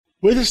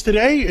With us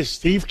today is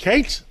Steve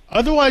Kates,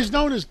 otherwise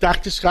known as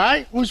Dr.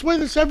 Sky, who's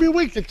with us every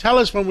week to tell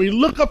us when we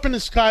look up in the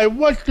sky,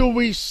 what do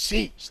we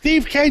see?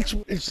 Steve Kates,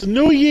 it's the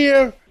new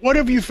year. What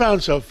have you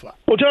found so far?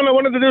 Well, John, I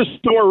wanted to do some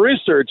more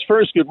research.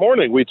 First, good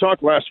morning. We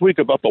talked last week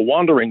about the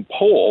wandering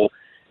pole,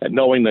 and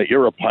knowing that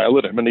you're a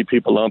pilot and many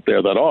people out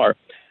there that are,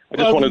 I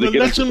just wanted to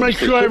get let's make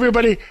sure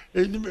everybody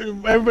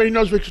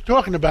knows what you're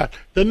talking about.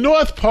 The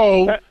North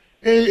Pole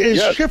is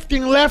yes.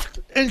 shifting left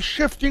and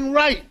shifting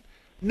right.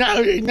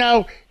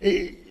 Now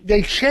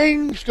they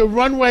changed the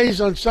runways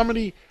on some of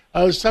the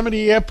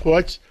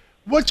airports.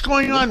 What's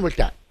going on with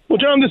that? Well,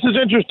 John, this is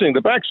interesting.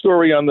 The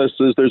backstory on this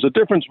is there's a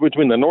difference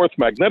between the North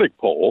Magnetic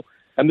Pole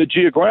and the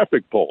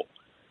Geographic Pole.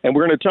 And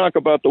we're going to talk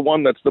about the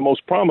one that's the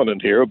most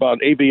prominent here,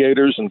 about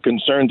aviators and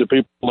concern to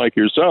people like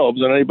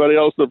yourselves and anybody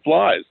else that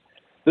flies.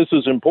 This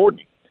is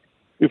important.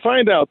 We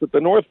find out that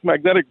the North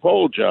Magnetic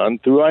Pole, John,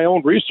 through my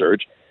own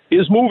research,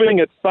 is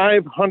moving at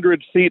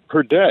 500 feet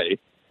per day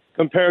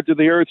compared to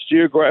the Earth's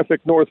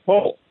geographic North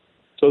Pole.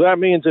 So that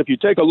means if you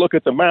take a look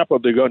at the map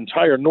of the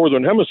entire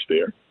Northern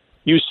Hemisphere,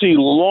 you see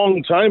a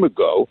long time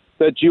ago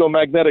that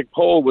geomagnetic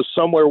pole was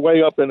somewhere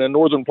way up in the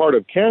northern part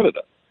of Canada.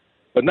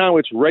 But now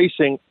it's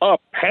racing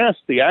up past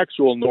the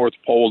actual North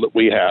Pole that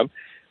we have,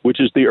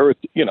 which is the Earth,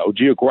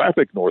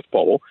 geographic North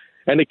Pole,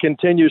 and it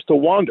continues to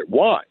wander.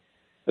 Why?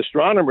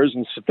 Astronomers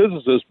and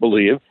physicists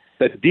believe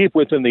that deep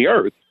within the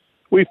Earth,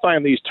 we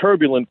find these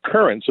turbulent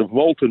currents of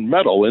molten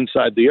metal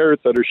inside the Earth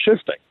that are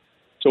shifting.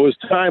 So as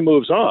time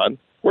moves on,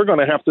 we're going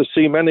to have to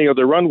see many of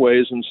the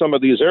runways in some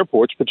of these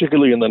airports,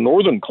 particularly in the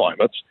northern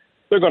climates.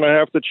 They're going to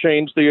have to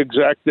change the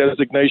exact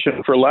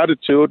designation for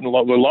latitude and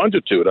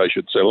longitude,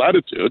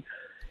 latitude.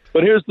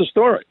 But here's the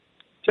story.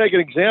 Take an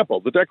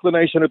example. The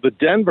declination of the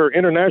Denver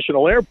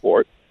International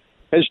Airport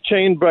has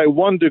changed by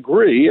 1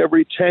 degree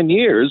every 10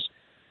 years,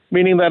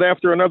 meaning that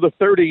after another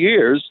 30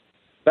 years,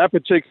 that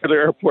particular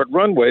airport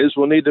runways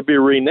will need to be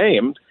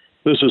renamed.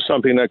 This is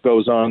something that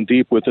goes on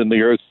deep within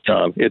the Earth,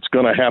 John. It's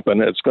going to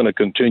happen. It's going to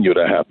continue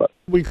to happen.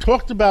 We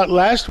talked about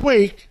last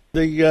week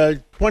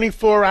the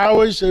 24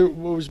 hours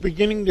was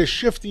beginning to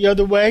shift the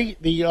other way,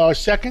 the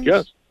seconds.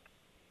 Yes,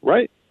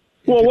 right.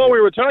 Well, what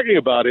we were talking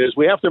about is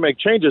we have to make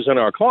changes in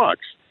our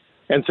clocks.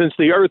 And since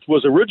the Earth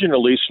was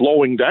originally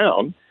slowing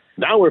down,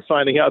 now we're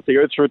finding out the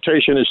Earth's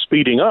rotation is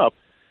speeding up.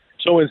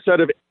 So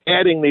instead of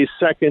adding these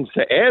seconds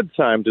to add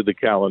time to the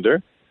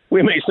calendar,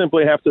 we may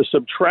simply have to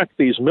subtract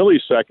these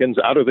milliseconds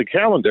out of the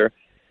calendar.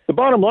 The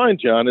bottom line,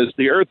 John, is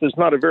the Earth is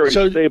not a very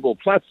stable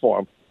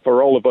platform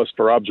for all of us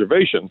for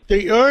observation.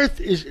 The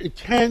Earth it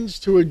tends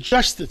to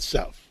adjust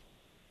itself.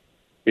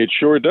 It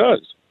sure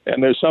does.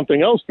 And there's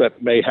something else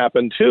that may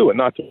happen, too, and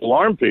not to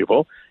alarm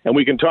people, and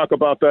we can talk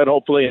about that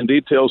hopefully in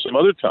detail some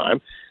other time.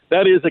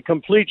 That is a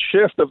complete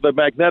shift of the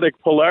magnetic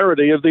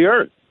polarity of the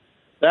Earth.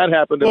 That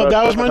happened. Well,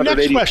 that was my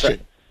next question.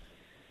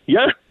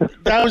 Yeah.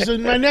 That was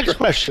my next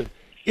question.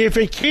 If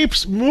it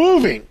keeps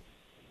moving,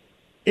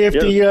 if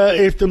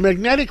the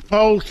magnetic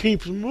pole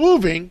keeps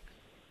moving,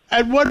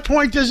 at what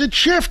point does it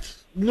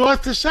shift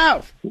north to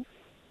south?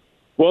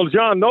 Well,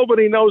 John,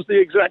 nobody knows the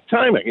exact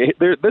timing.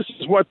 This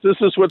is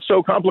what's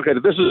so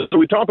complicated.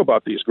 We talk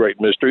about these great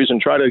mysteries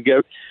and try to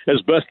give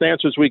as best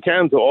answers we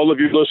can to all of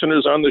you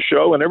listeners on the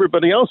show and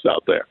everybody else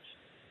out there.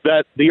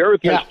 That the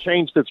Earth has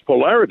changed its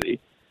polarity,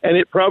 and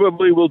it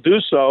probably will do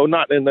so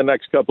not in the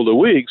next couple of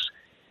weeks.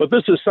 But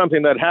this is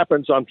something that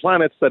happens on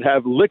planets that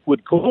have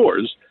liquid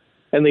cores.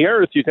 And the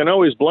Earth, you can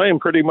always blame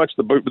pretty much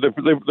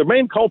the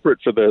main culprit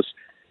for this,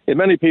 in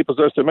many people's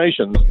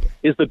estimations,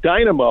 is the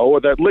dynamo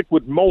or that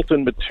liquid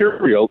molten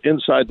material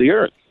inside the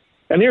Earth.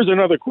 And here's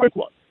another quick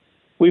one.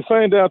 We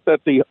find out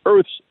that the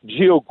Earth's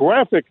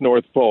geographic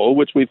North Pole,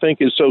 which we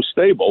think is so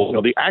stable,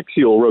 the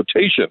axial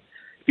rotation,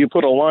 if you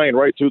put a line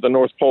right through the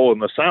North Pole in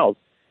the south,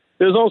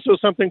 there's also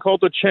something called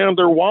the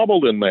Chandler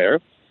Wobble in there.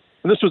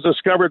 And this was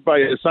discovered by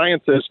a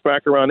scientist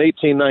back around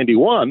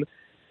 1891,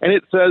 and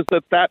it says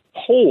that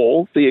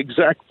pole, the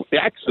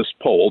axis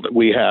pole that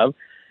we have,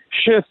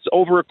 shifts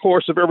over a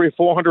course of every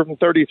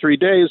 433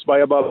 days by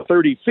about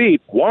 30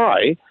 feet.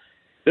 Why?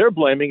 They're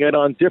blaming it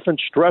on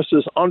different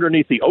stresses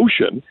underneath the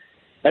ocean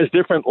as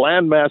different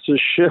land masses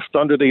shift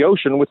under the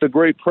ocean with the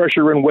great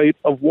pressure and weight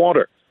of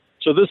water.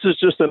 So this is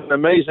just an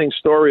amazing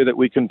story that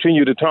we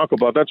continue to talk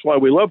about. That's why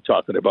we love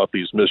talking about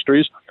these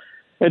mysteries.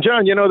 And,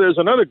 John, there's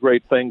another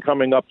great thing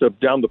coming up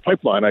down the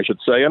pipeline, I should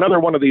say, another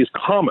one of these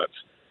comets.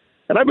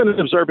 And I've been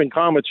observing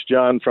comets,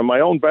 John, from my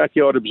own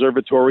backyard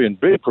observatory and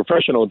big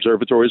professional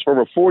observatories for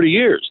over 40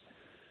 years.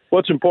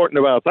 What's important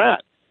about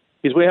that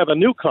is we have a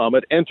new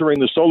comet entering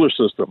the solar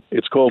system.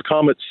 It's called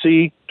Comet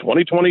C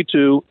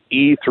 2022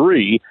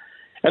 E3,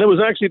 and it was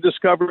actually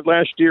discovered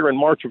last year in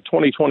March of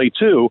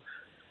 2022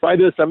 by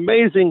this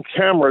amazing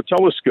camera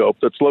telescope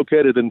that's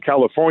located in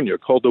California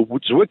called the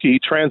Zwicky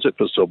Transit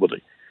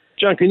Facility.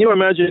 John, can you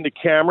imagine a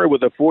camera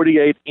with a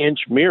 48-inch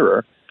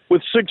mirror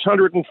with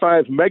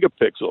 605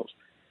 megapixels?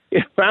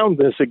 It found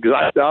this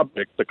exact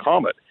object, the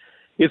comet.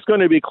 It's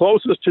going to be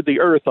closest to the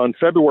Earth on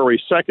February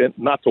 2nd,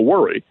 not to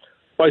worry,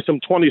 by some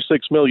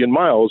 26 million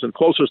miles, and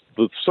closest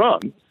to the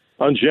Sun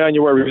on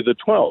January the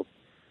 12th.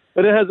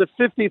 but it has a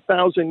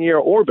 50,000-year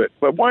orbit.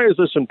 But why is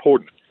this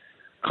important?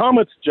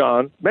 Comets,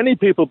 John, many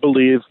people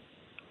believe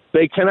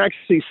they can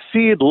actually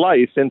seed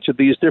life into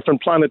these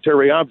different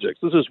planetary objects.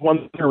 This is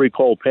one theory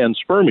called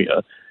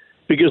panspermia,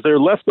 because they're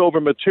leftover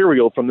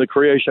material from the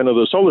creation of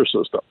the solar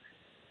system.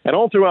 And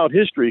all throughout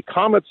history,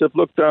 comets have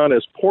looked on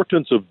as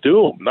portents of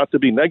doom, not to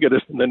be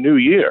negative in the new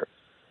year.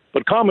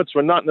 But comets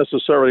were not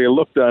necessarily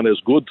looked on as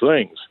good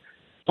things.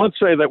 Let's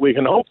say that we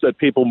can hope that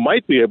people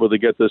might be able to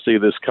get to see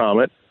this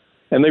comet.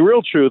 And the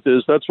real truth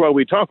is that's why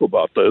we talk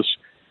about this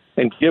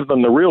and give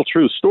them the real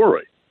true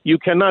story. You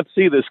cannot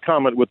see this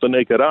comet with the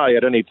naked eye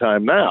at any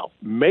time now.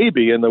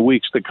 Maybe in the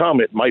weeks to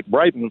come it might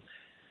brighten,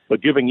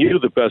 but giving you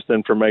the best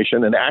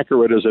information and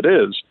accurate as it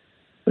is,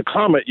 the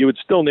comet, you would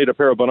still need a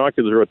pair of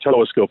binoculars or a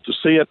telescope to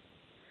see it.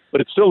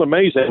 But it's still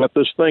amazing that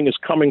this thing is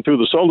coming through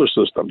the solar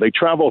system. They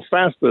travel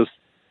fastest.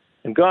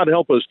 And God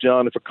help us,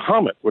 John, if a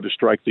comet were to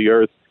strike the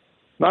Earth,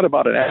 not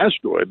about an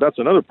asteroid, that's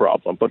another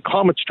problem, but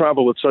comets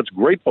travel at such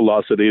great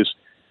velocities,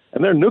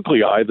 and their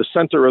nuclei, the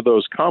center of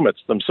those comets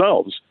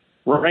themselves,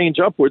 range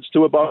upwards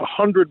to about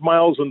 100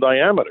 miles in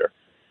diameter,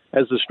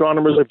 as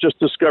astronomers have just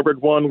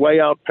discovered one way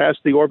out past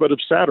the orbit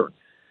of Saturn.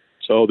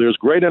 So there's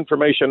great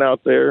information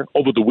out there.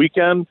 Over the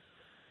weekend,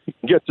 you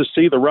can get to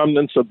see the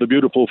remnants of the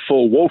beautiful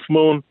full wolf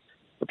moon.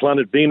 The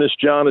planet Venus,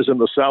 John, is in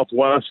the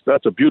southwest.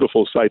 That's a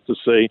beautiful sight to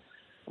see.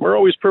 We're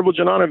always privileged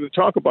and honored to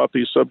talk about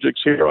these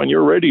subjects here on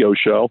your radio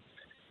show.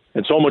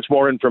 And so much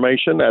more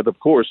information at, of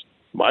course,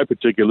 my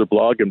particular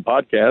blog and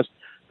podcast,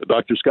 The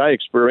Dr. Sky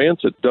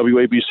Experience at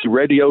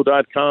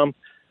WABCRadio.com.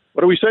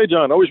 What do we say,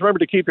 John? Always remember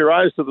to keep your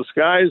eyes to the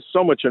skies.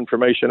 So much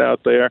information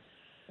out there.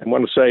 I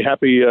want to say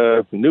Happy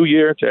New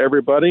Year to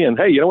everybody. And,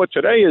 hey, you know what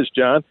today is,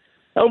 John?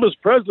 Elvis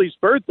Presley's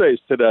birthday is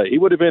today. He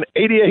would have been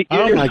 88 years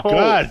old. Oh, my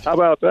God. How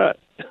about that?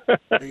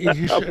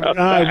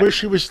 I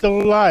wish he was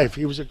still alive.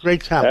 He was a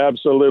great talent.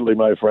 Absolutely,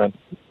 my friend.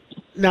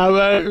 Now,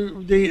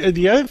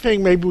 the other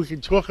thing maybe we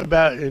can talk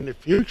about in the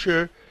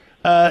future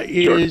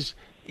is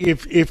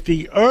if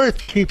the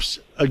Earth keeps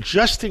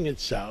adjusting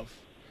itself,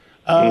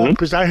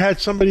 because I had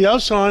somebody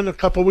else on a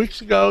couple of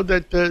weeks ago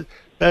that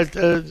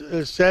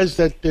says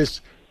that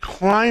this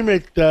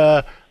climate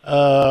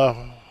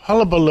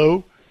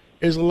hullabaloo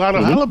is a lot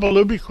of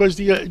hullabaloo because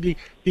the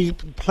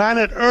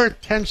planet Earth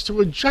tends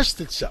to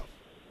adjust itself.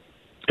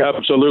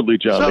 Absolutely,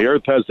 John. The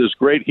Earth has this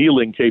great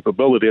healing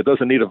capability. It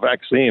doesn't need a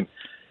vaccine.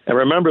 And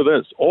remember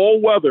this, all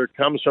weather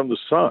comes from the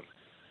sun.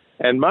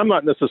 And I'm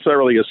not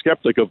necessarily a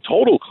skeptic of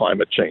total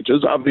climate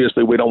changes.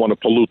 Obviously, we don't want to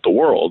pollute the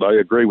world. I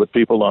agree with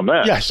people on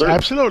that. Yes, certainly.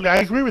 Absolutely. I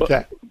agree with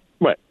that.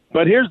 Right.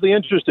 But here's the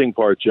interesting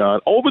part, John.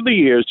 Over the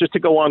years, just to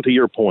go on to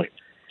your point,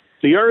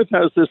 the Earth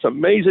has this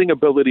amazing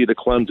ability to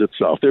cleanse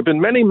itself. There have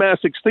been many mass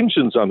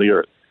extinctions on the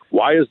Earth.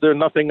 Why is there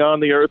nothing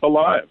on the Earth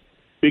alive?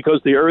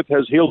 Because the Earth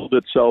has healed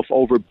itself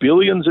over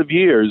billions of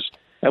years.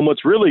 And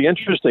what's really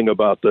interesting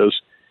about this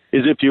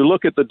is if you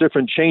look at the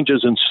different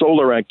changes in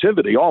solar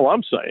activity, all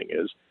I'm saying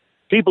is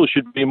people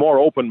should be more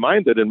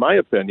open-minded, in my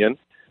opinion,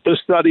 to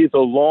study the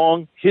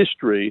long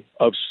history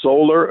of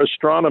solar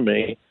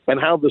astronomy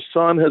and how the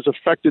sun has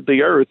affected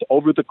the Earth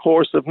over the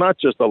course of not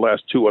just the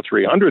last 200 or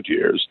 300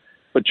 years,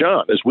 but,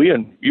 John, as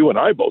you and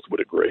I both would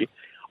agree,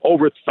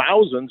 over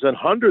thousands and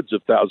hundreds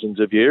of thousands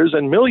of years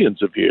and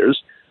millions of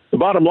years. The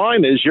bottom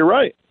line is you're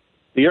right.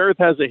 The Earth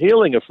has a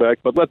healing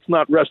effect, but let's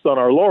not rest on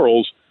our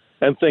laurels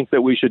and think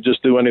that we should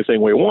just do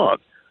anything we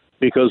want,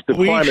 because the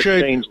climate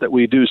change that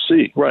we do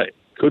see,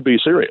 could be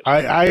serious.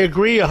 I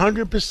agree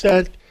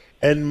 100%,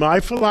 and my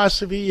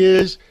philosophy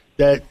is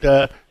that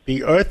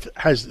the Earth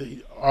has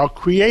our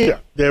creator.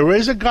 There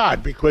is a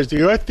God, because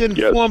the Earth didn't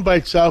form by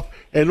itself,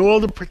 and all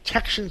the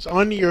protections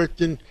on the Earth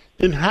didn't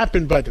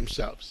happen by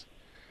themselves.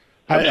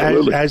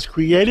 Has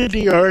created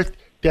the Earth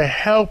to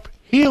help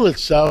heal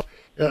itself,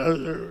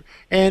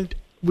 and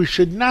we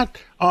should not.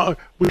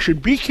 We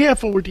should be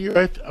careful with the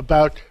Earth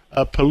about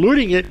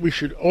polluting it. We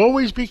should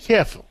always be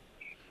careful,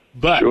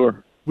 but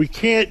we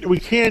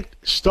can't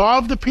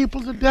starve the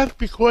people to death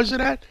because of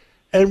that,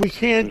 and we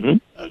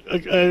can't.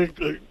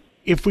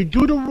 If we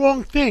do the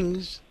wrong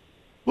things,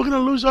 we're going to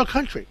lose our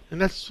country,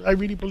 and I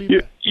really believe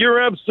that.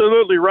 You're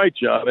absolutely right,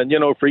 John. And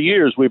for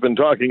years we've been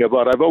talking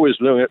about. I've always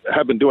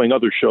been doing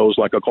other shows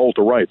like A Call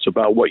to Rights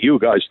about what you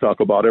guys talk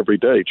about every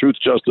day: truth,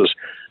 justice,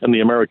 and the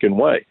American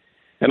way.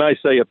 And I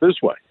say it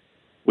this way: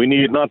 we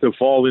need not to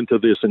fall into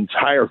this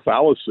entire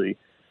fallacy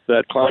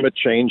that climate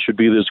change should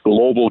be this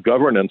global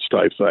governance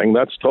type thing.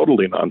 That's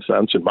totally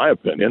nonsense, in my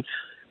opinion.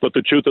 But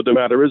the truth of the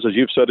matter is, as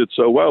you've said it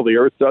so well, the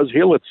Earth does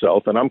heal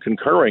itself, and I'm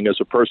concurring as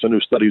a person who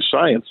studies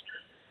science.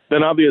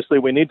 Then obviously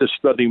we need to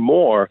study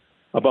more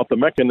about the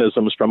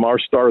mechanisms from our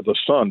star, the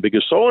sun,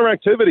 because solar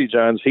activity,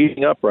 John, is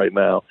heating up right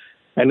now,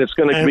 and it's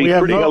going to be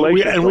pretty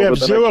hellacious. And we have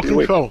zero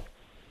control.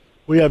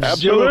 We have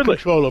zero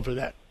control over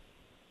that.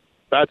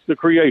 That's the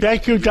creation.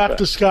 Thank you,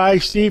 Dr. Sky.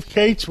 Steve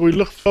Kates, we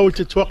look forward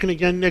to talking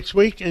again next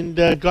week, and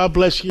God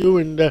bless you,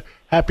 and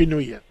Happy New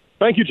Year.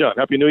 Thank you, John.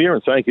 Happy New Year,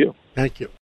 and thank you. Thank you.